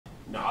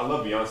I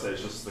love Beyonce.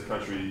 It's just the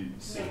country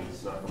scene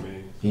is not for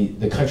me.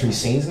 The country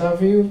scene's not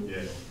for you?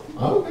 Yeah.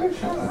 Oh,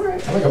 okay, all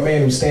right. I'm like a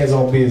man who stands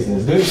on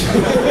business, dude.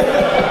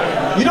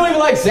 You don't even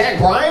like Zach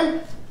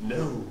Bryon?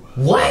 No.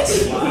 What?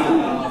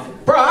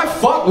 Bro, I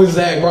fuck with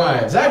Zach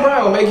Bryon. Zach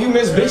Bryon will make you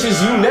miss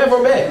bitches you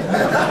never met.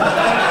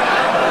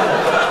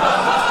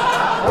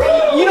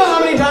 You know how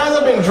many times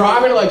I've been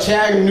driving to like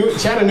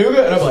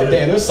Chattanooga and I'm like,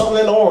 damn, there's something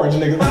in the orange,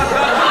 nigga.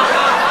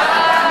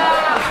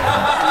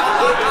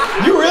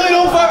 You really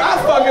don't fuck? I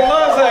fucking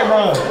love Zach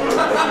Bryon.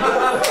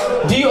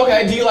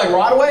 Do you like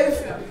Rod Wave?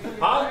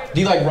 Huh? Do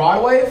you like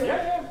Rod Wave?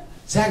 Yeah.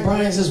 Zach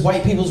Bryan says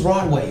white people's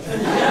Rod Wave.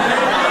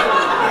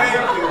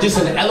 Just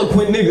an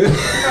eloquent nigga.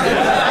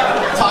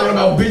 Talking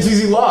about bitches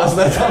he lost.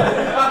 That's all.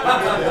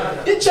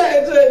 Yeah,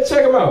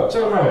 check him out.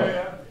 Check him out.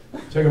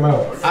 Check him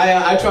out.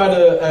 I tried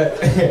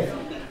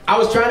to. I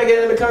was trying to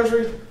get in the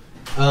country,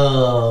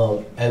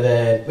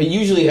 but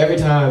usually every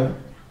time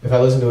if I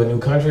listen to a new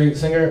country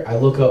singer, I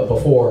look up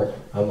before.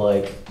 I'm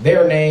like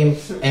their name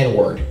and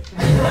word.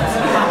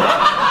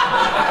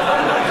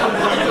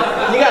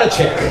 You gotta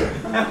check.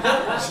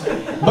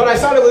 But I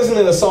started listening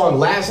to the song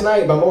Last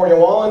Night by Morgan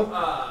Wallen.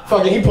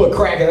 Fucking, he put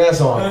crack in that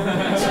song.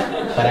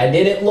 But I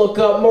didn't look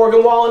up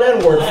Morgan Wallen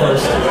N-word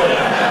first.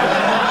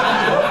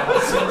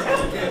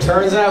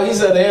 Turns out he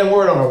said the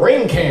N-word on a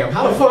ring cam.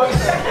 How the fuck?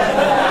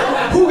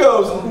 Who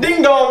goes,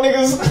 ding dong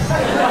niggas?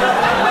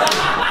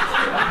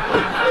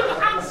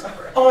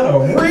 On a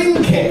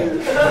ring cam.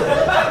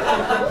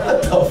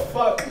 What the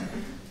fuck?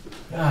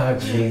 Ah,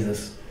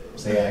 Jesus.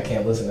 So yeah, I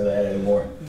can't listen to that.